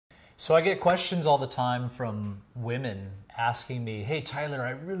So I get questions all the time from women asking me, hey Tyler,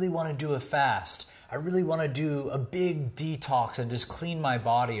 I really want to do a fast. I really want to do a big detox and just clean my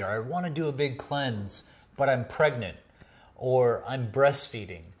body, or I want to do a big cleanse, but I'm pregnant or I'm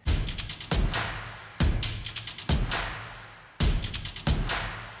breastfeeding.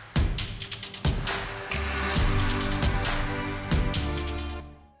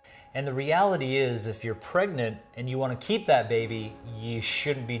 And the reality is, if you're pregnant and you want to keep that baby, you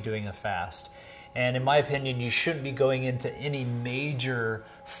shouldn't be doing a fast. And in my opinion, you shouldn't be going into any major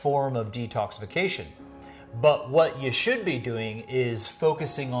form of detoxification. But what you should be doing is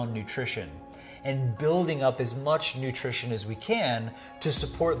focusing on nutrition and building up as much nutrition as we can to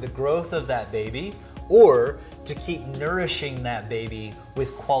support the growth of that baby or to keep nourishing that baby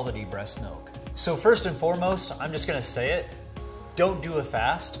with quality breast milk. So first and foremost, I'm just going to say it. Don't do a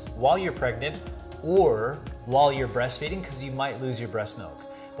fast while you're pregnant or while you're breastfeeding, because you might lose your breast milk.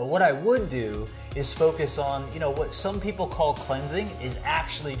 But what I would do is focus on, what some people call cleansing is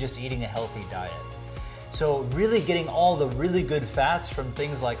actually just eating a healthy diet. So really getting all the really good fats from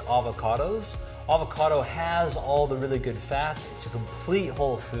things like avocados. Avocado has all the really good fats. It's a complete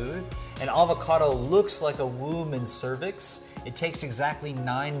whole food. And avocado looks like a womb and cervix. It takes exactly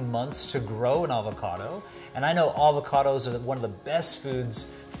 9 months to grow an avocado. And I know avocados are one of the best foods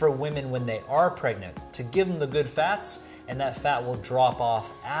for women when they are pregnant, to give them the good fats, and that fat will drop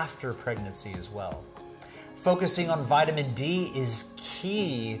off after pregnancy as well. Focusing on vitamin D is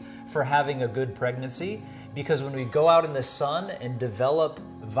key for having a good pregnancy, because when we go out in the sun and develop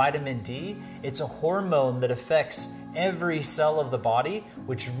vitamin D, it's a hormone that affects every cell of the body,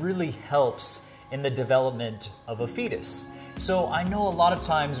 which really helps in the development of a fetus. So I know a lot of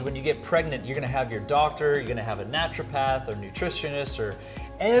times when you get pregnant, you're gonna have your doctor, you're gonna have a naturopath or nutritionist or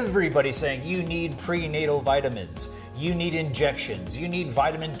everybody saying you need prenatal vitamins, you need injections, you need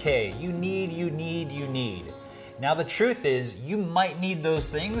vitamin K, you need. Now the truth is, you might need those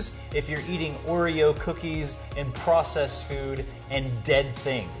things if you're eating Oreo cookies and processed food and dead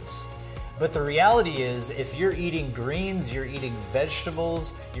things. But the reality is, if you're eating greens, you're eating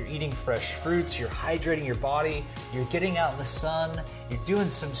vegetables, you're eating fresh fruits, you're hydrating your body, you're getting out in the sun, you're doing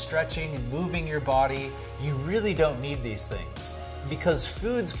some stretching and moving your body, you really don't need these things, because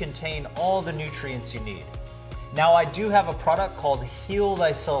foods contain all the nutrients you need. Now I do have a product called Heal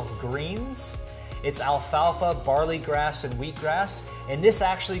Thyself Greens. It's alfalfa, barley grass, and wheatgrass, and this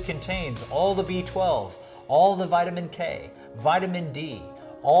actually contains all the B12, all the vitamin K, vitamin D,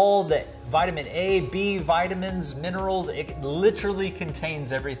 all the vitamin A, B vitamins, minerals. It literally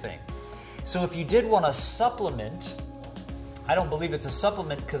contains everything. So if you did want a supplement, I don't believe it's a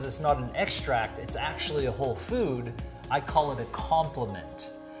supplement because it's not an extract, it's actually a whole food. I call it a complement.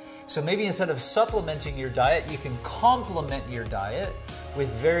 So maybe instead of supplementing your diet, you can complement your diet with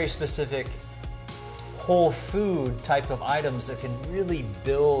very specific whole food type of items that can really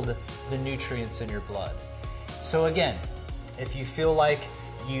build the nutrients in your blood. So again, if you feel like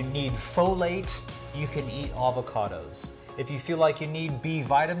you need folate, you can eat avocados. If you feel like you need B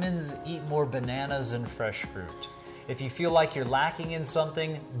vitamins, eat more bananas and fresh fruit. If you feel like you're lacking in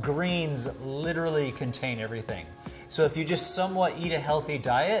something, greens literally contain everything. So if you just somewhat eat a healthy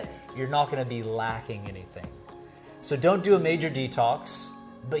diet, you're not going to be lacking anything. So don't do a major detox,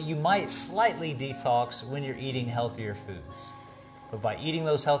 but you might slightly detox when you're eating healthier foods. But by eating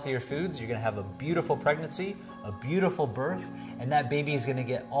those healthier foods, you're gonna have a beautiful pregnancy, a beautiful birth, and that baby is gonna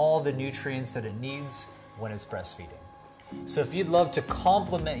get all the nutrients that it needs when it's breastfeeding. So if you'd love to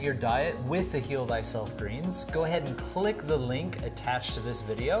complement your diet with the Heal Thyself Greens, go ahead and click the link attached to this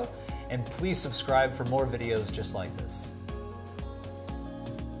video, and please subscribe for more videos just like this.